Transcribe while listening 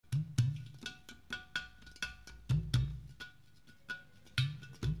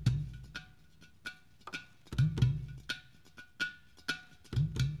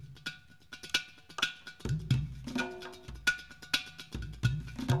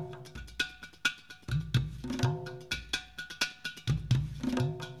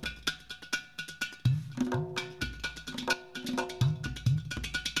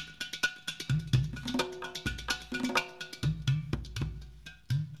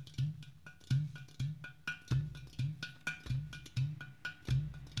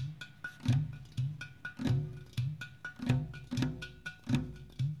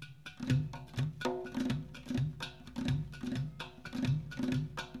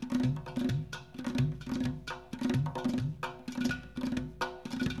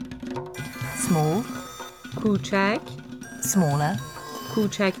small, کوچک smaller,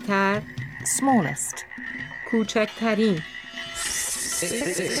 کوچکتر smallest. کوچکترین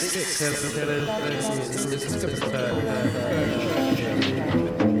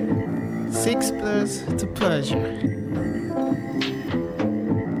Sixpence to Persia.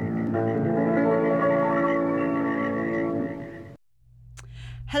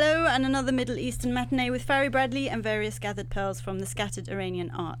 Hello, and another Middle Eastern matinee with Farry Bradley and various gathered pearls from the scattered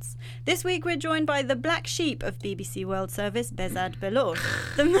Iranian arts. This week we're joined by the black sheep of BBC World Service, Behzad Bolour,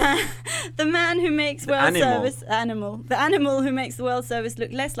 the man who makes the animal who makes the World Service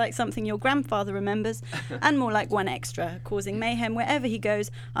look less like something your grandfather remembers and more like one extra, causing mayhem wherever he goes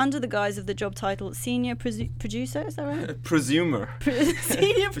under the guise of the job title Senior Producer. Is that right? Presumer.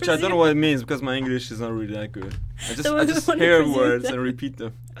 Senior Which I don't know what it means because my English is not really that good. I just hear words and repeat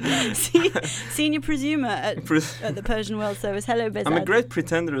them. Senior Presumer at the Persian World Service. Hello, Behzad. I'm a great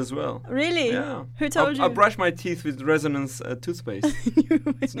pretender as well. Really? Yeah. Who told you? I brush my teeth with resonance toothpaste.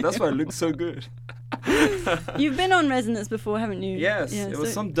 So that's why I look so good. You've been on Resonance before, haven't you? Yes, it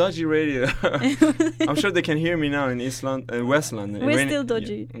was some dodgy radio. I'm sure they can hear me now in West London. We're still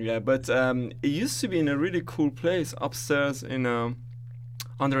dodgy. Yeah, but it used to be in a really cool place upstairs in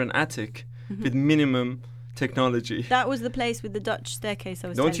under an attic with minimum technology. That was the place with the Dutch staircase I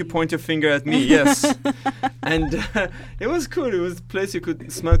was Don't you point your finger at me, yes. And it was cool. It was a place you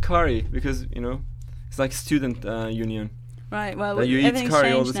could smell curry because, it's like student union. Right, well, you eat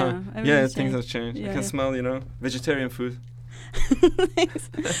curry all the time. Yeah, things have changed. Yeah, you can smell, vegetarian food. Thanks.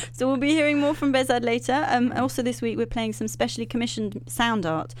 So we'll be hearing more from Behzad later. Also this week we're playing some specially commissioned sound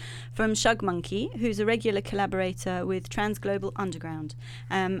art from Shug Monkey, who's a regular collaborator with Transglobal Underground,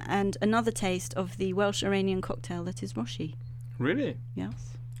 and another taste of the Welsh Iranian cocktail that is Roshi. Really?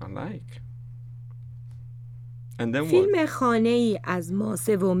 Yes. I like. And then فیلم خانه‌ای از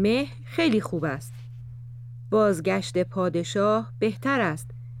ماسه و مه خیلی خوب است. بازگشت پادشاه بهتر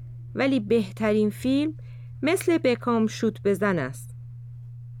است، ولی بهترین فیلم مثل بکام شوت بزن است.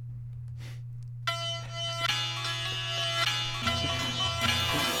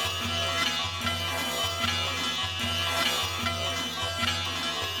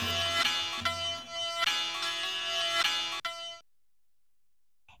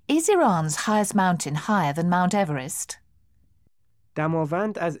 Is Iran's highest mountain higher than Mount Everest?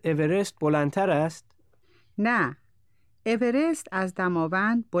 دماوند از اورست بلندتر است؟ نه، اورست از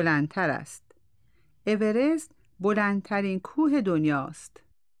دماوند بلندتر است. اورست بلندترین کوه دنیاست.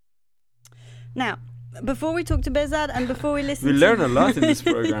 Now, before we talk to Behzad and before we listen we learn a lot in this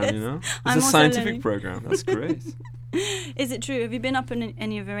program, It's a scientific program. That's great. Is it true? Have you been up in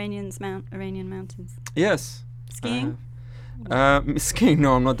any of Iranian mountains? Yes. Skiing? Skiing, no,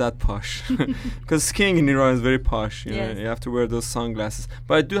 I'm not that posh. Because skiing in Iran is very posh. Yes. You have to wear those sunglasses.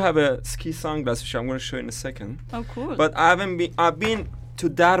 But I do have a ski sunglass, which I'm going to show you in a second. Oh, cool. But I've been to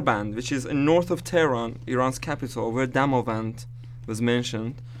Darband, which is in north of Tehran, Iran's capital, where Damavand was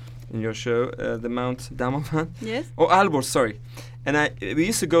mentioned in your show, the Mount Damavand. Yes. Oh, Alborz, sorry. And we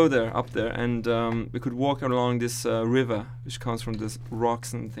used to go there, up there, and we could walk along this river, which comes from these rocks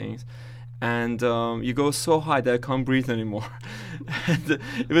and things. And you go so high that I can't breathe anymore. And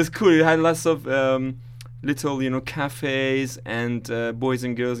it was cool. You had lots of little, cafes, and boys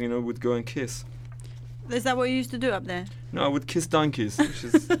and girls, would go and kiss. Is that what you used to do up there? No, I would kiss donkeys, which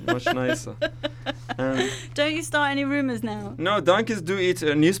is much nicer. Don't you start any rumours now? No, donkeys do eat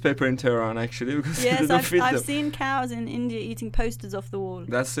a newspaper in Tehran, actually, because yes, they don't feed them. I've seen cows in India eating posters off the wall.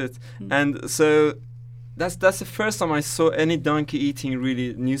 That's it. And so that's the first time I saw any donkey eating really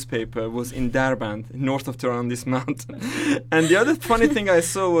newspaper was in Darband, north of Tehran, this mountain. And the other funny thing I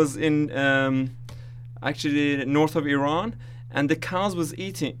saw was in actually north of Iran, and the cows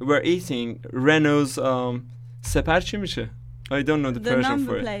were eating Renault's separ chi mishe? I don't know the Persian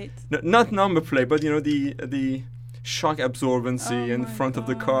for it. Plate. No, not number plate, but the shock absorbency in front of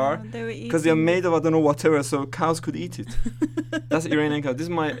the car, because they're made of I don't know whatever, so cows could eat it. That's Iranian cow. This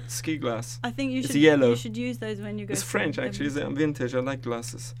is my ski glass. I think it's yellow. You should use those when you go. It's French actually. It's vintage. I like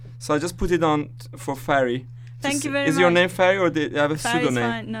glasses, so I just put it on for Farry. Thank you very much. Is your name Farry or do you have a pseudonym?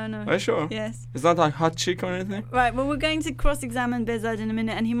 Fine. No. Are you sure? Yes. It's not like hot chick or anything? Right, well, we're going to cross-examine Behzad in a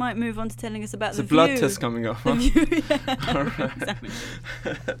minute, and he might move on to telling us about the view. It's a blood test coming up. The view, All right. Exactly.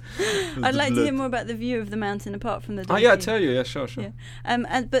 I'd like to hear more about the view of the mountain apart from the donkey. Oh, yeah, I'll tell you. Yeah, sure. Yeah.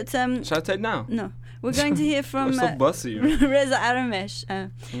 Shall I tell you now? No. We're going to hear from so bossy, Reza Aramesh.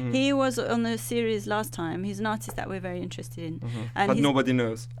 He was on the series last time. He's an artist that we're very interested in. And but nobody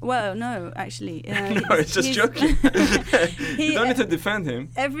knows. Well, no, actually. No, it's just joking. joking. You don't need to defend him.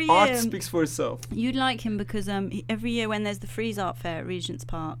 Every Art year, speaks for itself. you'd like him because every year when there's the Frieze Art Fair at Regent's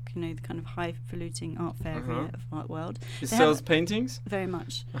Park, the kind of highfalutin art fair every year of Art World. He they sells have- paintings. Very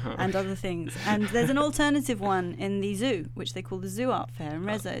much, and other things. And there's an alternative one in the zoo, which they call the Zoo Art Fair, and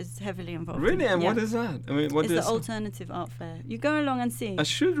Reza is heavily involved. Really? in. And Yeah. what is that? I mean, what It's is? the alternative art fair. You go along and see. I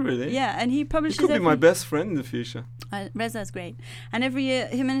should really. Yeah, and he He publishes. could be my every- best friend in the future. Reza's great. And every year,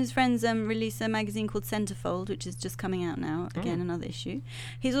 him and his friends release a magazine called Centerfold, which is just coming out now. Again, another issue.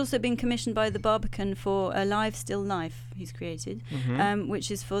 He's also been commissioned by the Barbican for a Live Still Life he's created,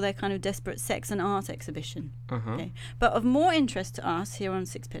 which is for their kind of desperate sex and art exhibition. Okay. But of more interest to us here on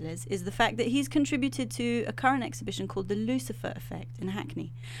Six Pillars is the fact that he's contributed to a current exhibition called The Lucifer Effect in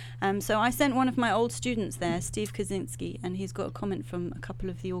Hackney. So I sent one of my old students there, Steve Kaczynski, and he's got a comment from a couple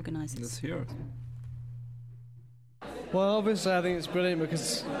of the organisers. Let's hear it. Well, obviously, I think it's brilliant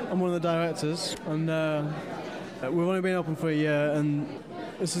because I'm one of the directors, and we've only been open for a year, and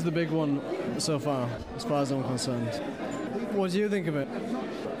this is the big one so far, as far as I'm concerned. What do you think of it?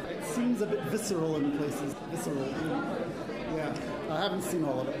 It seems a bit visceral in places. Visceral. Yeah. I haven't seen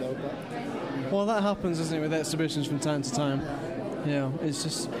all of it though, but. Well, that happens, doesn't it, with exhibitions from time to time? Yeah, it's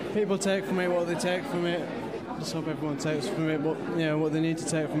just people take from it what they take from it. Just hope everyone takes from it what they need to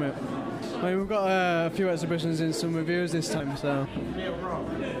take from it. I mean, we've got a few exhibitions in some reviews this time, so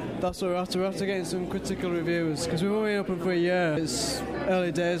that's what we're after. We're after getting some critical reviews because we've only been open for a year. It's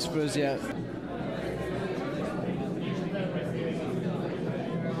early days for us yet.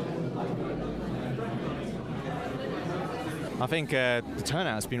 I think the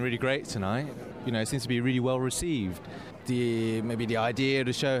turnout's been really great tonight. It seems to be really well received. Maybe the idea of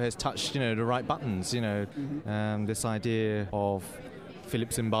the show has touched, the right buttons. This idea of Philip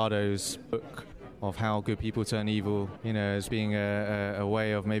Zimbardo's book of how good people turn evil, as being a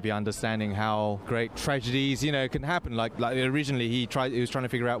way of maybe understanding how great tragedies, can happen. Like originally he was trying to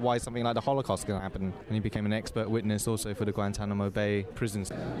figure out why something like the Holocaust can happen, and he became an expert witness also for the Guantanamo Bay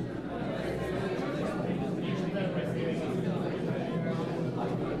prisons.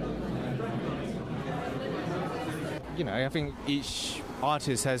 I think each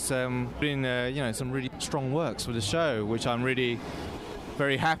artist has put in, some really strong works for the show, which I'm really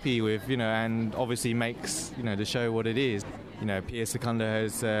very happy with, and obviously makes, the show what it is. Pierre Secunda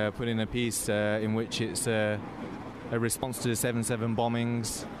has put in a piece in which it's a response to the 7/7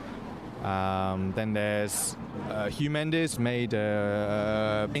 bombings. Then there's Hugh Mendes made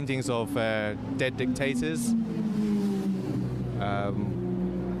paintings of dead dictators.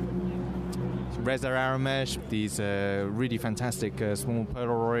 Reza Aramesh, these really fantastic small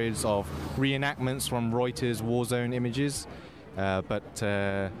Polaroids of reenactments from Reuters war zone images, but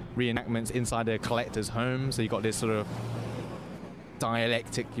reenactments inside a collector's home. So you got this sort of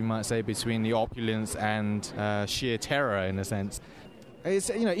dialectic, you might say, between the opulence and sheer terror, in a sense. It's,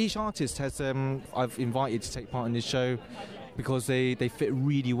 each artist has I've invited to take part in this show because they fit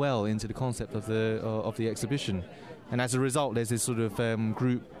really well into the concept of the exhibition. And as a result, there's this sort of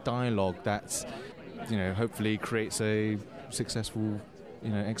group dialogue that, hopefully creates a successful,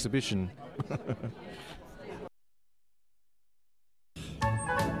 exhibition.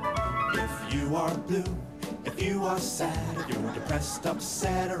 If you are blue, if you are sad, if you're depressed,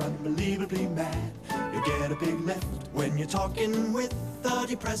 upset, or unbelievably mad, you get a big lift when you're talking with a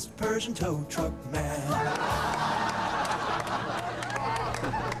depressed Persian tow truck man.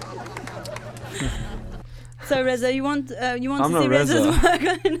 So Reza, you want I'm to not see Reza's Reza. work?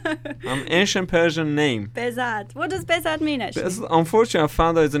 I know. I'm ancient Persian name. Behzad. What does Behzad mean actually? Unfortunately, I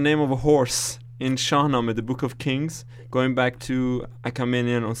found out it's the name of a horse in Shahnameh, the Book of Kings, going back to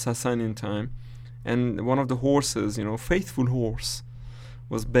Achaemenian or Sasanian time. And one of the horses, faithful horse,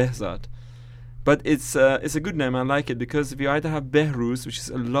 was Behzad. But it's a good name. I like it because if you either have Behruz, which is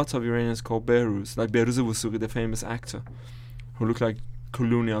a lot of Iranians call Behruz, like Behruz Vosughi, the famous actor, who looked like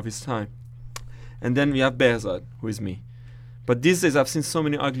Clooney of his time. And then we have Behzad, who is me. But these days I've seen so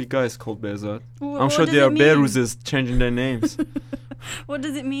many ugly guys called Behzad. I'm sure there are Behruzes changing their names. What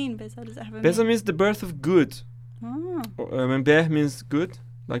does it mean, Behzad? Does it have a Behzad meaning? means the birth of good. Oh. When Beh means good,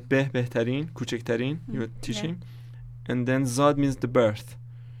 like behtarin, kuchektarin, you're teaching. And then Zad means the birth.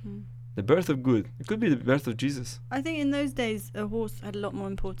 The birth of good. It could be the birth of Jesus. I think in those days a horse had a lot more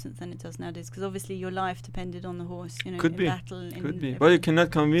importance than it does nowadays, because obviously your life depended on the horse. Could in be. battle. Could be. But you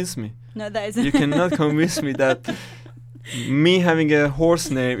cannot convince me. No, that is. You cannot convince me that me having a horse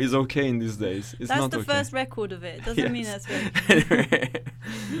name is okay in these days. It's that's not the okay. first record of it. It doesn't mean that's right. Anyway.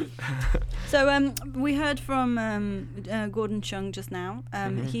 So we heard from Gordon Chung just now.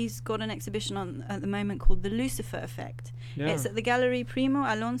 He's got an exhibition on at the moment called The Lucifer Effect. Yeah. It's at the Gallery Primo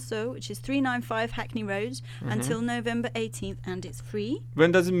Alonso, which is 395 Hackney Road, until November 18th, and it's free.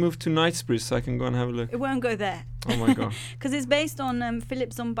 When does it move to Knightsbridge so I can go and have a look? It won't go there. Oh my god. Because it's based on Philip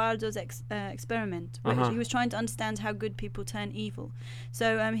Zimbardo's experiment, where he was trying to understand how good people turn evil.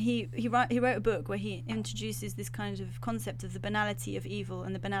 So he wrote a book where he introduces this kind of concept of the banality of evil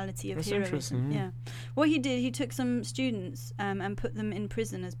and the banality of That's heroism. interesting. Yeah. What he did, he took some students and put them in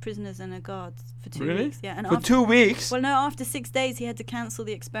prison as prisoners and a guards for 2 Really? weeks. Yeah. And For 2 weeks? Well, no, after 6 days he had to cancel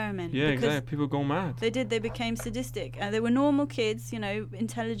the experiment. Yeah, because exactly. People go mad. They did. They became sadistic. They were normal kids, you know,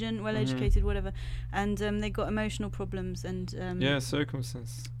 intelligent, well-educated, whatever, and they got emotional problems and. Yeah,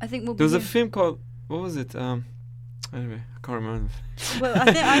 circumstance. I think we'll. There was a film called, what was it? Anyway, I can't remember. Well,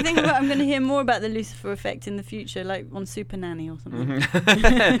 I think I'm going to hear more about the Lucifer effect in the future, like on Super Nanny or something.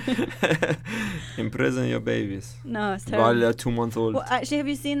 Imprison your babies. No, it's terrible. While they're 2 months old. Well, actually, have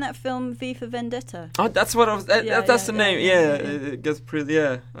you seen that film V for Vendetta? Oh, that's what I was. That's the name. Yeah. It gets pretty.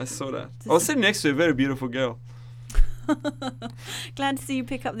 Yeah, I saw that. I was sitting next to a very beautiful girl. Glad to see you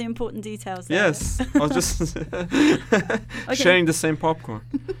pick up the important details there. Yes, I was just sharing the same popcorn.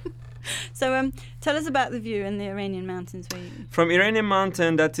 So, tell us about the view in the Iranian mountains. Where you From Iranian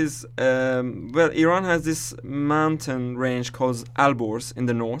mountain, that is, Iran has this mountain range called Alborz in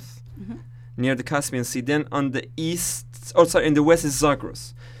the north, near the Caspian Sea. Then on the east, in the west is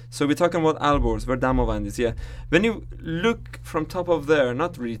Zagros. So we're talking about Alborz, where Damavand is. Yeah, when you look from top of there,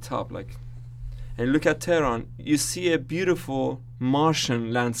 not really top, like, and look at Tehran, you see a beautiful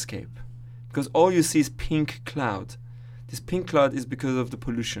Martian landscape, because all you see is pink cloud. This pink cloud is because of the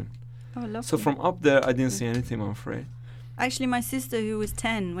pollution. Oh, lovely. So from up there, I didn't see anything, I'm afraid. Actually, my sister, who was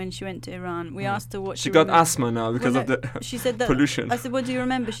 10 when she went to Iran, we asked her what she got remembered. asthma now because of the she said that pollution. I said, what do you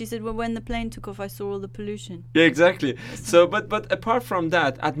remember? She said, well, when the plane took off, I saw all the pollution. Yeah, exactly. So, but apart from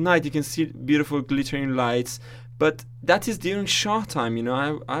that, at night you can see beautiful glittering lights. But that is during Shah time, you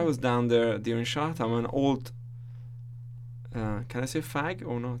know. I was down there during Shah time. An old, can I say fag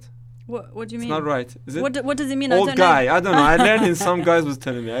or not? What do you mean? It's not right. Is it? What does it mean? Old I don't guy. know. I don't know. I learned in some guys was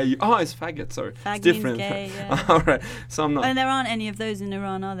telling me. It's faggot. Sorry, Fag it's different. means gay, yeah. All right. So I'm not. And there aren't any of those in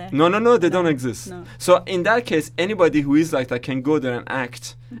Iran, are there? No, they don't exist. No. So in that case, anybody who is like that can go there and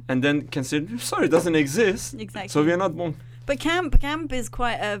act, and then can say, "Sorry, it doesn't exist." Exactly. So we are not born. But camp is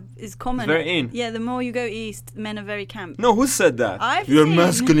quite is common. It's very in. Yeah, the more you go east, men are very camp. No, who said that? You're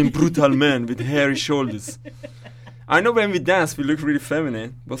masculine, brutal men with hairy shoulders. I know when we dance, we look really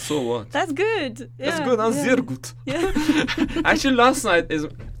feminine, but so what? That's good. That's Yeah, good. That's yeah. sehr gut. Yeah. Actually, last night is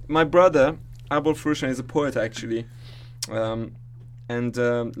my brother, Abul Frushan, is a poet actually, and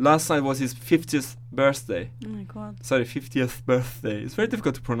last night was his 50th birthday. Oh my god. Sorry, 50th birthday. It's very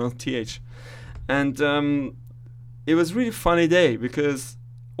difficult to pronounce th, and it was really funny day because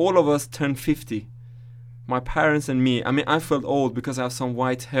all of us turned 50. My parents and me. I mean, I felt old because I have some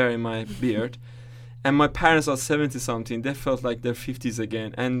white hair in my beard. And my parents are 70-something. They felt like they're 50s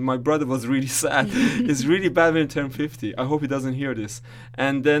again. And my brother was really sad. It's really bad when you turn 50. I hope he doesn't hear this.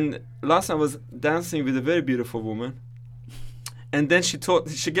 And then last night I was dancing with a very beautiful woman. And then she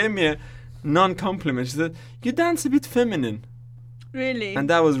gave me a non-compliment. She said, "You dance a bit feminine." Really? And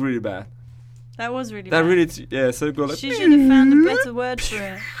that was really bad. That was really That bad. really, yeah, so go like... She should have found a better word for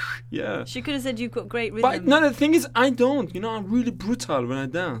it. Yeah. She could have said you've got great rhythm. But no, the thing is, I don't. You know, I'm really brutal when I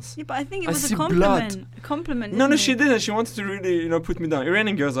dance. Yeah, but I think it I was see a compliment. blood. A compliment. No, isn't she it? didn't. She wanted to really, put me down.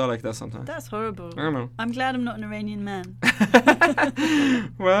 Iranian girls are like that sometimes. That's horrible. I don't know. I'm glad I'm not an Iranian man.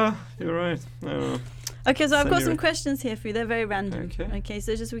 Well, you're right. I don't know. Okay, so I've got Send some you- questions here for you. They're very random. Okay.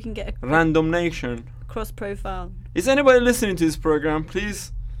 So just we can get a Random Nation. cross profile. Is anybody listening to this program?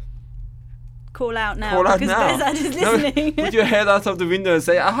 Please Call out now call out because now. Behzad is No, listening. put your head out of the window and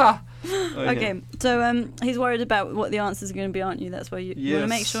say, "Aha!" Okay, so he's worried about what the answers are going to be, aren't you? That's why you want to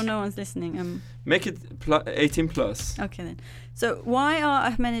make Yes. sure no one's listening. Make it 18 plus. Okay then. So why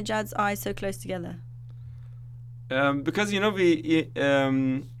are Ahmadinejad's eyes so close together? Because we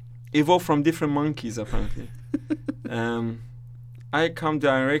evolved from different monkeys apparently. I come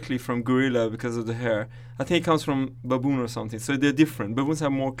directly from gorilla because of the hair. I think it comes from baboon or something. So they're different. Baboons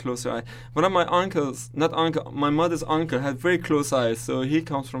have more closer eyes. One of my uncles, my mother's uncle had very close eyes. So he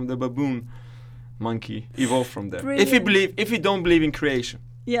comes from the baboon monkey, evolved from there. Brilliant. If you don't believe in creation.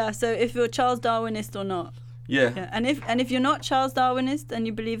 Yeah. So if you're Charles Darwinist or not. Yeah. And if you're not Charles Darwinist and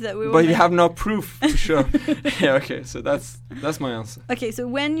you believe that we were. But you have no proof to show. Yeah. Okay. So that's my answer. Okay. So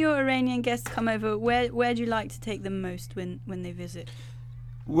when your Iranian guests come over, where do you like to take them most when they visit?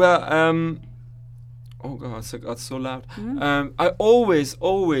 Well, Oh God, it got so loud. I always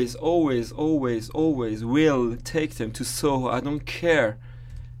will take them to Soho. I don't care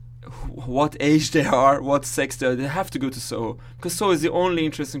what age they are, what sex they are. They have to go to Soho because Soho is the only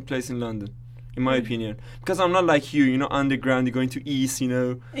interesting place in London, in my opinion. Because I'm not like you, underground. You're going to East,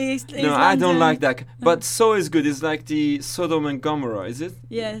 East I don't London. like that. But Soho is good. It's like the Sodom and Gomorrah, is it?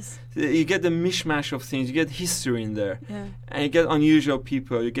 Yes. You get the mishmash of things. You get history in there, Yeah. and you get unusual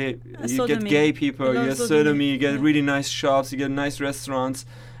people. You get sodomy. gay people. A lot You of get sodomy. sodomy. You get Yeah. really nice shops. You get nice restaurants,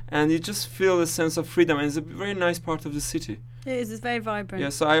 and you just feel a sense of freedom. And it's a very nice part of the city. It is. It's very vibrant. Yeah,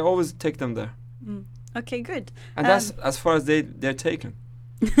 so I always take them there, Okay, good. and that's as far as they're taken.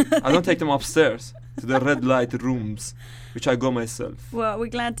 I don't take them upstairs to the red light rooms, which I go myself. Well,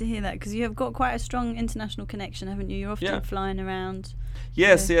 we're glad to hear that because you have got quite a strong international connection, haven't you? You're often flying around.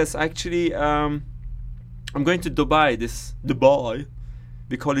 Yes. Actually, I'm going to Dubai. Dubai.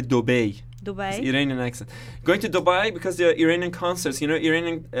 We call it Dubai. Dubai. It's Iranian accent. Going to Dubai because there are Iranian concerts.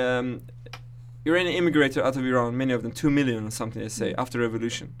 Iranian immigrated out of Iran, many of them, 2 million or something, they say, after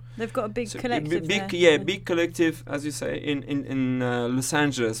revolution. They've got a big collective Big collective, as you say, in Los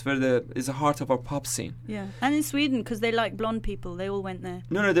Angeles, where is the heart of our pop scene. Yeah, and in Sweden, because they like blonde people. They all went there.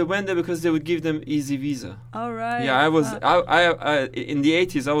 No, they went there because they would give them easy visa. All right. Yeah, I in the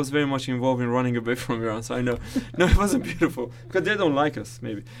 80s, I was very much involved in running away from Iran, so I know. No, it wasn't beautiful, because they don't like us,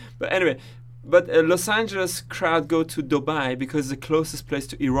 maybe. But anyway, Los Angeles crowd go to Dubai because it's the closest place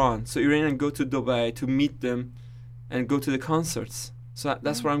to Iran. So Iranians go to Dubai to meet them and go to the concerts. So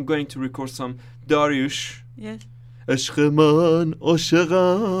that's where I'm going to record some Dariush. Yes. عشق من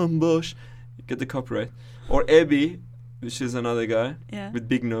عاشقم باش. Get the copyright. Or Ebi, which is another guy with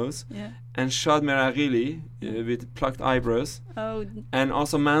big nose. Yeah. And Shad Meragili with plucked eyebrows. Oh. And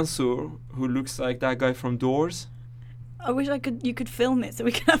also Mansour, who looks like that guy from Doors. I wish you could film it so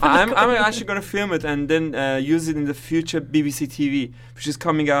we can have a I'm look at it. actually going to film it and then use it in the future BBC TV, which is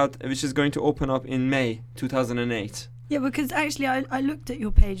coming out, which is going to open up in May 2008. Yeah, because actually I looked at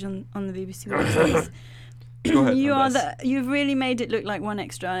your page on the BBC website. Go ahead. You've really made it look like one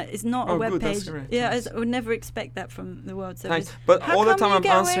extra. It's not a web good, page. that's great. Yeah, Thanks. I would never expect that from the World Service. Thanks. But How all the come time you I'm get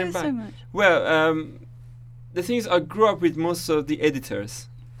away answering with back. so much? Well, the thing is, I grew up with most of the editors,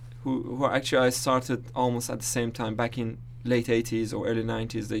 who actually I started almost at the same time, back in late 80s or early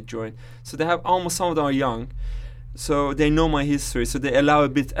 90s. They joined, so they have almost, some of them are young, so they know my history, so they allow a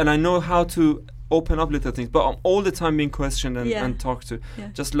bit, and I know how to open up little things, but I'm all the time being questioned and talked to. Yeah.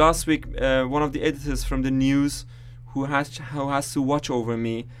 Just last week, one of the editors from the news who has to watch over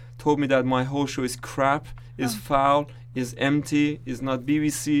me told me that my whole show is crap, is foul, is empty, is not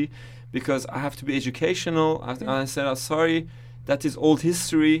BBC, because I have to be educational. And I said, I'm sorry, that is old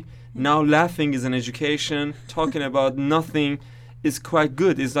history. Now laughing is an education. Talking about nothing is quite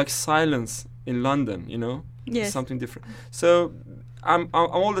good. It's like silence in London, Yes. Something different. So I'm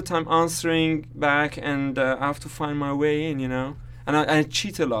all the time answering back, and I have to find my way in, And I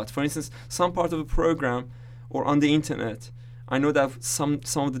cheat a lot. For instance, some part of a program or on the internet, I know that some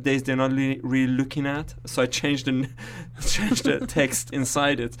of the days they're not really looking at, so I change the text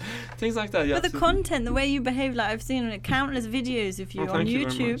inside it, things like that. But the content, the way you behave, like I've seen countless videos of you on thank you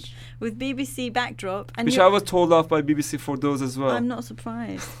very YouTube much. with BBC backdrop, and Which I was told off by BBC for those as well. I'm not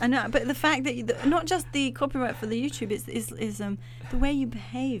surprised. I know, but the fact that not just the copyright for the YouTube, is the way you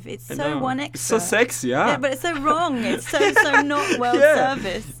behave. It's so one extra. It's so sexy, Yeah, but it's so wrong. It's so not World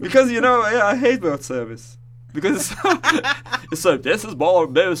Service. Because I hate World Service. Because it's so this is Bolour,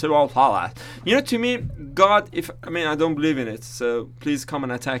 to me, God, I don't believe in it, so please come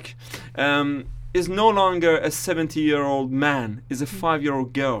and attack. Is no longer a 70-year-old man, is a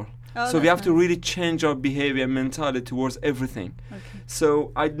 5-year-old girl. So we have to really change our behavior and mentality towards everything. Okay.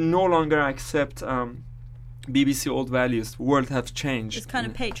 So I no longer accept BBC old values. The world has changed. It's kind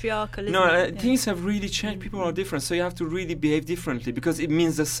of patriarchal, isn't it? Things have really changed. People are different, so you have to really behave differently because it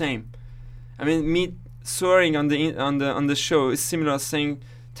means the same. Me swearing on the show is similar to saying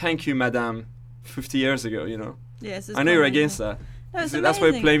 "thank you, madam" 50 years ago. Yes, I know you're against that. No, it's that's why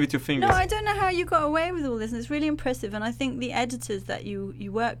you're playing with your fingers. No, I don't know how you got away with all this, and it's really impressive. And I think the editors that you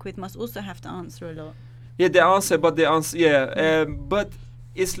work with must also have to answer a lot. Yeah, they answer. But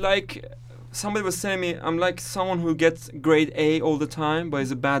it's like somebody was telling me I'm like someone who gets grade A all the time, but is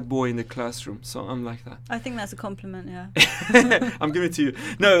a bad boy in the classroom. So I'm like that. I think that's a compliment. Yeah. I'm giving it to you.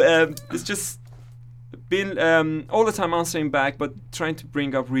 No, it's just been all the time answering back, but trying to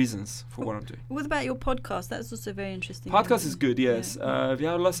bring up reasons for what I'm doing. What about your podcast? That's also very interesting. Podcast is good, yes. Yeah. We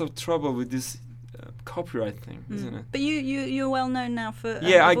have lots of trouble with this copyright thing, isn't it? But you're well known now for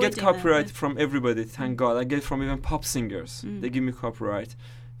I get copyright from everybody, thank God. I get from even pop singers. They give me copyright.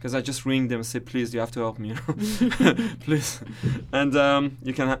 because I just ring them and say, please, you have to help me, please. And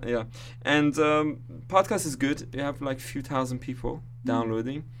you can, And podcast is good. You have like few thousand people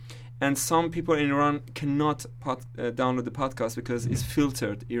downloading, and some people in Iran cannot download the podcast because it's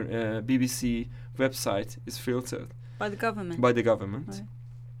filtered. BBC website is filtered By the government. Right.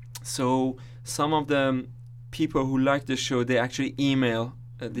 So some of the people who like the show, they actually email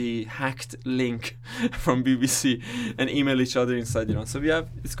the hacked link from BBC and email each other inside Iran. So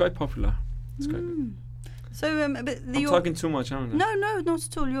it's quite popular. It's quite good. So, I'm talking too much, aren't I? No, not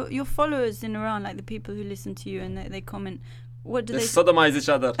at all. Your followers in Iran, like the people who listen to you and they comment, what do they sodomize each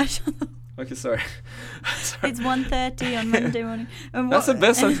other. Okay, sorry. It's 1:30 on Monday morning. And that's the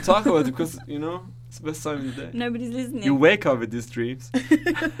best time to talk about it because, it's the best time of the day. Nobody's listening. You wake up with these dreams.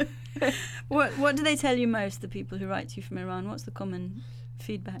 What do they tell you most, the people who write to you from Iran? What's the common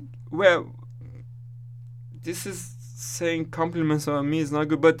feedback? Well, this is saying compliments on me is not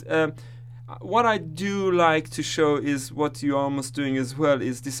good, but what I do like to show is what you're almost doing as well,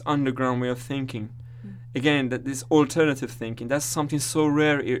 is this underground way of thinking. Again, that this alternative thinking, that's something so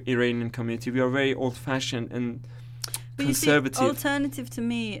rare in Iranian community. We are very old-fashioned and conservative. You see, alternative to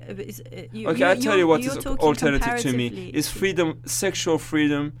me is... I'll tell you what is alternative to me. Is freedom, sexual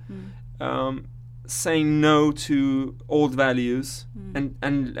freedom, saying no to old values, and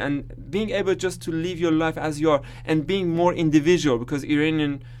being able just to live your life as you are, and being more individual, because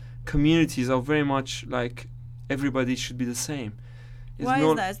Iranian communities are very much like everybody should be the same. Why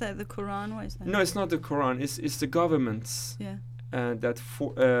is that? Is that the Quran? Why is that? No, it's not the Quran. It's the governments that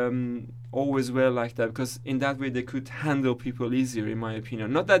always were like that, because in that way they could handle people easier, in my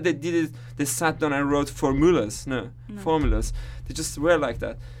opinion. Not that they did it, they sat down and wrote formulas. No. Formulas. They just were like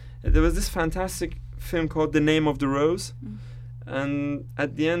that. There was this fantastic film called The Name of the Rose, and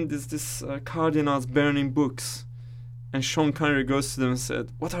at the end there's this cardinals burning books, and Sean Connery goes to them and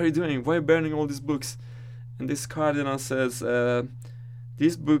said, "What are you doing? Why are you burning all these books?" And this cardinal says,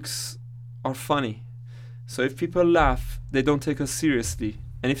 "These books are funny. So if people laugh, they don't take us seriously.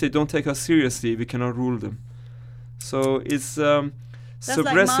 And if they don't take us seriously, we cannot rule them." So it's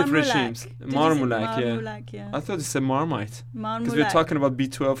subversive like regimes. Marmulak, yeah. I thought it said Marmite. Because we're talking about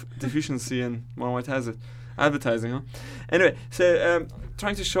B12 deficiency and Marmite has it. Advertising, huh? Anyway, so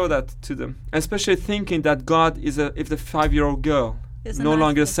trying to show that to them. Especially thinking that God is if the 5-year-old girl, no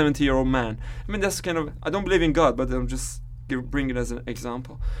longer a 70-year-old man. I mean, that's kind of... I don't believe in God, but I'm just... bring it as an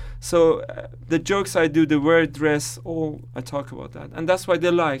example. So the jokes I do, the word dress, all I talk about that, and that's why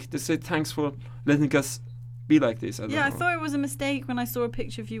they say thanks for letting us be like this. I thought it was a mistake when I saw a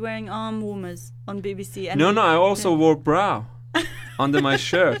picture of you wearing arm warmers on BBC. And no, I also wore bra under my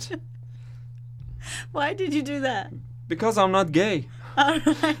shirt. Why did you do that? Because I'm not gay.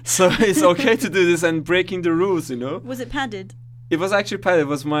 Right. So it's okay to do this and breaking the rules, Was it padded? It was actually padded.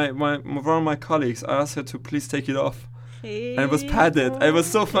 It was my one of my colleagues. I asked her to please take it off. And it was padded. It was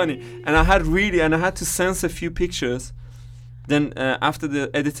so funny. And I had to censor a few pictures. Then after the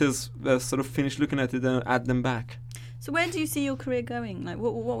editors sort of finished looking at it, then add them back. So where do you see your career going? Like,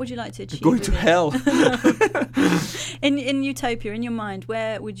 what would you like to achieve? Going to hell. In Utopia, in your mind,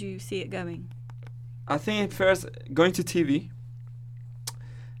 where would you see it going? I think first going to TV.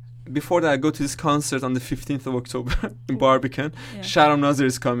 Before that, I go to this concert on the 15th of October in Barbican. Yeah. Sharam Nazir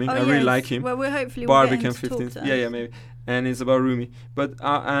is coming. I really like him. Well, we're hopefully Barbican 15th. Yeah, maybe. And it's about Rumi. But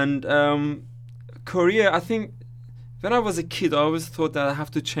Korea, I think when I was a kid, I always thought that I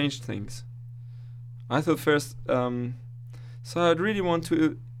have to change things. I thought first, so I'd really want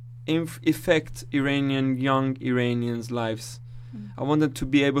to affect young Iranians' lives. I want them to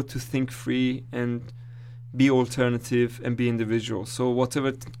be able to think free and be alternative and be individual. So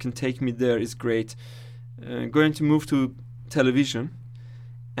whatever can take me there is great. Going to move to television,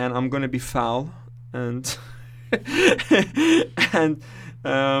 and I'm going to be foul and and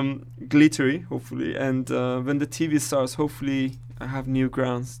glittery, hopefully. And when the TV starts, hopefully I have new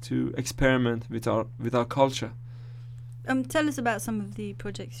grounds to experiment with our culture. Tell us about some of the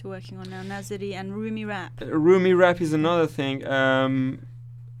projects you're working on now, Naziri and Rumi Rap. Rumi Rap is another thing.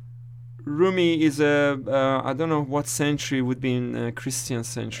 Rumi is I don't know what century would be in Christian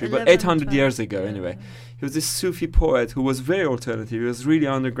century, but 800 years ago anyway. He was this Sufi poet who was very alternative. He was really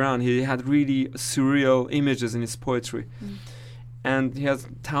underground. He had really surreal images in his poetry. And he has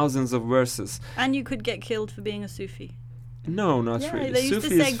thousands of verses. And you could get killed for being a Sufi. No, not really. They used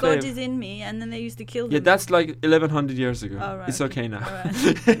to say God is in me, and then they used to kill them. Yeah, that's like 1100 years ago. Oh, right, it's okay now.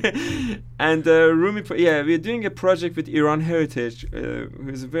 Right. And Rumi, we're doing a project with Iran Heritage, who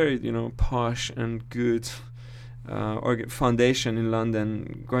is a very, posh and good foundation in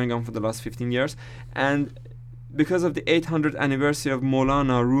London, going on for the last 15 years. And because of the 800th anniversary of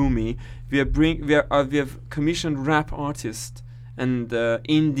Maulana Rumi, we have commissioned rap artists and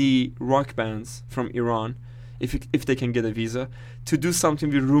indie rock bands from Iran, if they can get a visa, to do something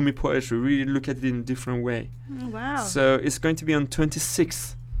with Rumi poetry. Really look at it in a different way. Oh, wow. So it's going to be on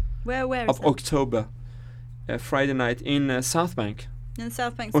 26th Where of is that? October, Friday night in South Bank. In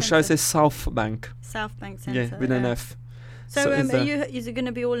South Bank Or Centre. shall I say South Bank? South Bank Centre. Yeah, with an F. So, it's is it going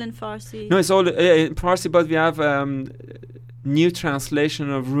to be all in Farsi? No, it's all in Farsi, but we have new translation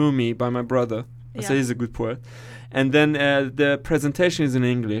of Rumi by my brother. So he's a good poet. And then the presentation is in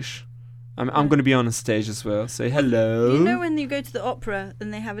English. I'm going to be on a stage as well. Say hello. You know when you go to the opera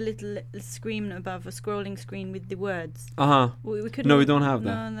and they have a little screen above, a scrolling screen with the words? Uh-huh. We No, we don't have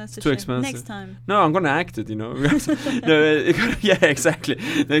that. No, that's It's too shame. expensive. Next time. No, I'm going to act it, No, yeah, exactly.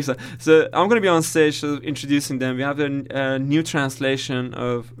 Next time. So I'm going to be on stage introducing them. We have a new translation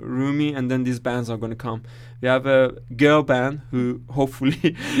of Rumi, and then these bands are going to come. We have a girl band who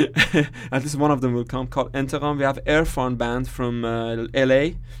hopefully, at least one of them will come, called Enteram. We have Irfan band from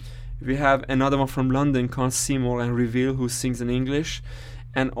LA. We have another one from London called Seymour and Reveal, who sings in English.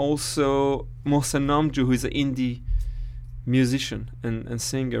 And also Mohsen Namju, who is an indie musician and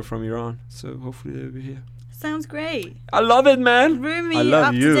singer from Iran. So hopefully they'll be here. Sounds great. I love it, man. Rumi, I love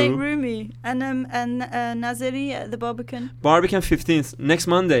up-to-date you. Rumi. And Naziri at the Barbican. Barbican 15th, next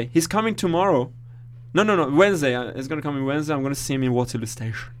Monday. He's coming tomorrow. No, Wednesday. He's going to come in Wednesday. I'm going to see him in Waterloo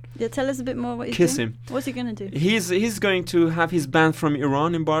Station. Yeah, tell us a bit more what he's Kiss doing. him. What's he going to do? He's going to have his band from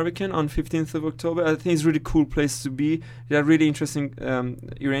Iran in Barbican on 15th of October. I think it's a really cool place to be. They are really interesting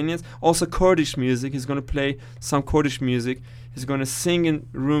Iranians. Also Kurdish music. He's going to play some Kurdish music. He's going to sing in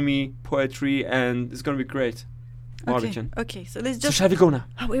Rumi poetry, and it's going to be great. Barbican. Okay, so there's So just... shall we go now?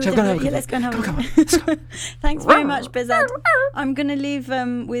 Oh, wait, Shall we go now? let's go and have Come on, Let's go. Thanks very much, Behzad. I'm going to leave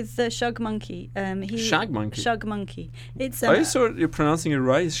with the Shug Monkey. Shag Monkey? Shug Monkey. It's Are you sure you're pronouncing it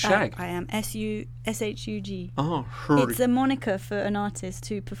right? It's Shag. I am. SHUG. Oh, sure. It's a moniker for an artist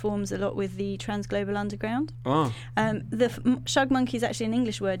who performs a lot with the Transglobal Underground. Oh. The Shug Monkey is actually an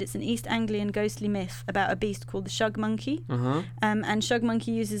English word. It's an East Anglian ghostly myth about a beast called the Shug Monkey. Uh-huh. And Shug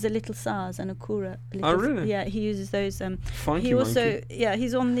Monkey uses a little saz and a kura. Oh, really? Yeah, he uses those. Funky he also, monkey.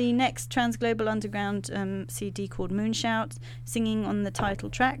 he's on the next Transglobal Underground CD called Moonshout, singing on the title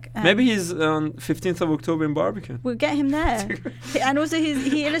track. Maybe he's on 15th of October in Barbican. We'll get him there. And also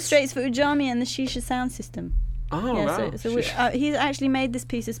he illustrates for Ujami and the Shisha sound system. Oh, yeah, wow. So he's actually made this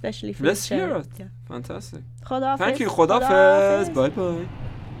piece especially for Let's the show. hear it. Yeah. Fantastic. Khodafis. Thank you. Khodafis. Bye-bye.